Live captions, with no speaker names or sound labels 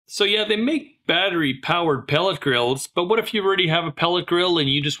So yeah, they make battery-powered pellet grills, but what if you already have a pellet grill and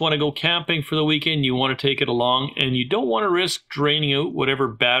you just want to go camping for the weekend, you want to take it along, and you don't want to risk draining out whatever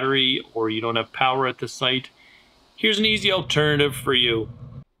battery or you don't have power at the site? Here's an easy alternative for you.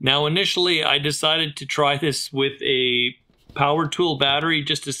 Now initially I decided to try this with a power tool battery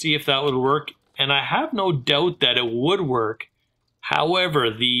just to see if that would work, and I have no doubt that it would work. However,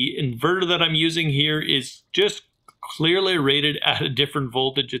 the inverter that I'm using here is just clearly rated at a different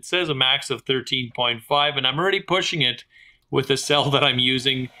voltage. It says a max of 13.5, and I'm already pushing it with a cell that I'm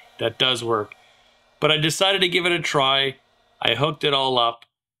using that does work. But I decided to give it a try. I hooked it all up,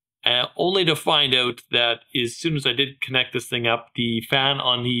 only to find out that as soon as I did connect this thing up, the fan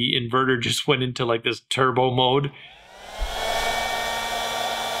on the inverter just went into like this turbo mode.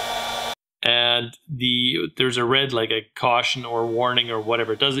 And there's a red, like a caution or warning or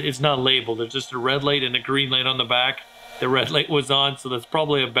whatever. It's not labeled. There's just a red light and a green light on the back. The red light was on, so that's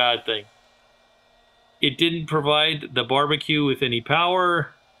probably a bad thing. It didn't provide the barbecue with any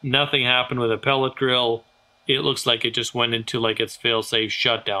power. Nothing happened with a pellet grill. It looks like it just went into like its fail-safe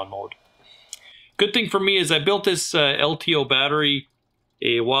shutdown mode. Good thing for me is I built this LTO battery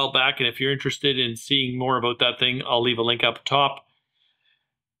a while back, and if you're interested in seeing more about that thing, I'll leave a link up top.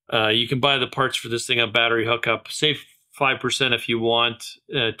 You can buy the parts for this thing on Battery Hookup. Save 5% if you want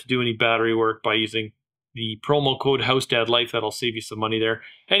to do any battery work by using the promo code HouseDadLife. That'll save you some money there.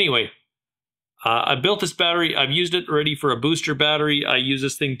 Anyway, I built this battery. I've used it already for a booster battery. I use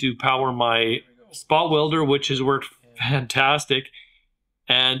this thing to power my spot welder, which has worked fantastic.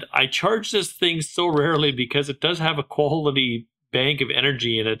 And I charge this thing so rarely because it does have a quality bank of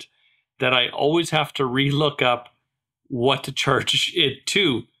energy in it that I always have to re-look up what to charge it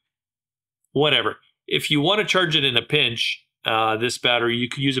to. Whatever. If you want to charge it in a pinch, this battery, you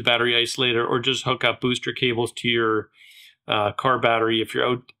could use a battery isolator or just hook up booster cables to your car battery if you're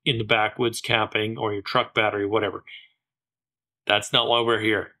out in the backwoods camping, or your truck battery, whatever. That's not why we're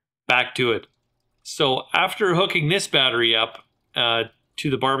here. Back to it. So after hooking this battery up to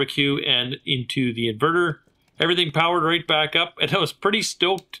the barbecue and into the inverter, everything powered right back up, and I was pretty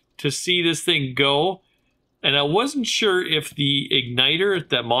stoked to see this thing go. And I wasn't sure if the igniter,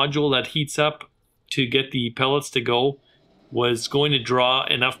 that module that heats up to get the pellets to go, was going to draw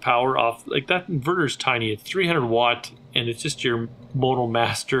enough power off. Like, that inverter is tiny. It's 300 watt, and it's just your Moto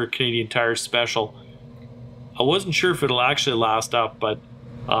Master Canadian Tire Special. I wasn't sure if it'll actually last up, but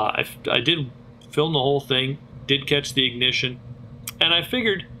I did film the whole thing, did catch the ignition, and I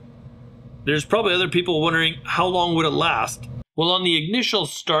figured there's probably other people wondering how long would it last. Well, on the initial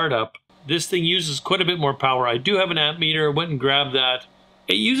startup, this thing uses quite a bit more power. I do have an amp meter. I went and grabbed that.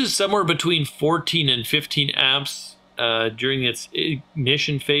 It uses somewhere between 14 and 15 amps during its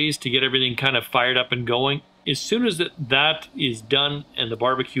ignition phase to get everything kind of fired up and going. As soon as that is done and the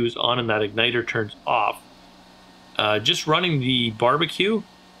barbecue is on and that igniter turns off, just running the barbecue,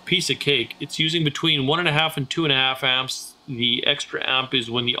 piece of cake. It's using between 1.5 and 2.5 amps. The extra amp is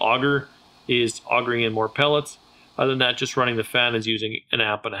when the auger is augering in more pellets. Other than that, just running the fan is using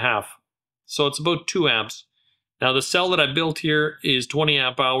 1.5 amps. So it's about 2 amps. Now the cell that I built here is 20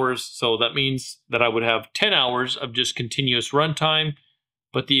 amp hours, so that means that I would have 10 hours of just continuous runtime.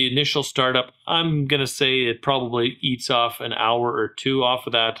 But the initial startup, I'm going to say it probably eats off an hour or 2 off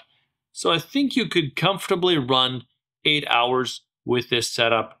of that. So I think you could comfortably run 8 hours with this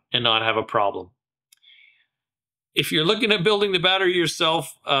setup and not have a problem. If you're looking at building the battery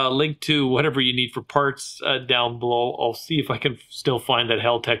yourself, link to whatever you need for parts down below. I'll see if I can still find that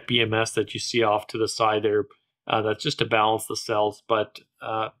Heltec BMS that you see off to the side there. That's just to balance the cells. But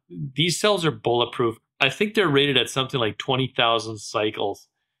these cells are bulletproof. I think they're rated at something like 20,000 cycles.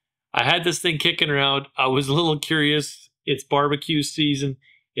 I had this thing kicking around. I was a little curious. It's barbecue season.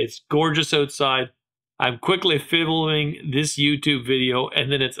 It's gorgeous outside. I'm quickly filming this YouTube video,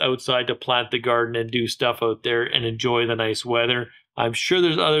 and then it's outside to plant the garden and do stuff out there and enjoy the nice weather. I'm sure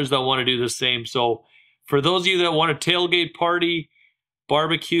there's others that want to do the same. So for those of you that want a tailgate party,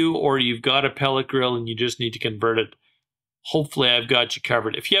 barbecue, or you've got a pellet grill and you just need to convert it, hopefully I've got you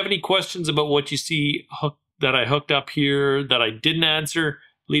covered. If you have any questions about what you see that I hooked up here that I didn't answer,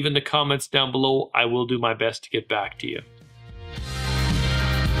 leave in the comments down below. I will do my best to get back to you.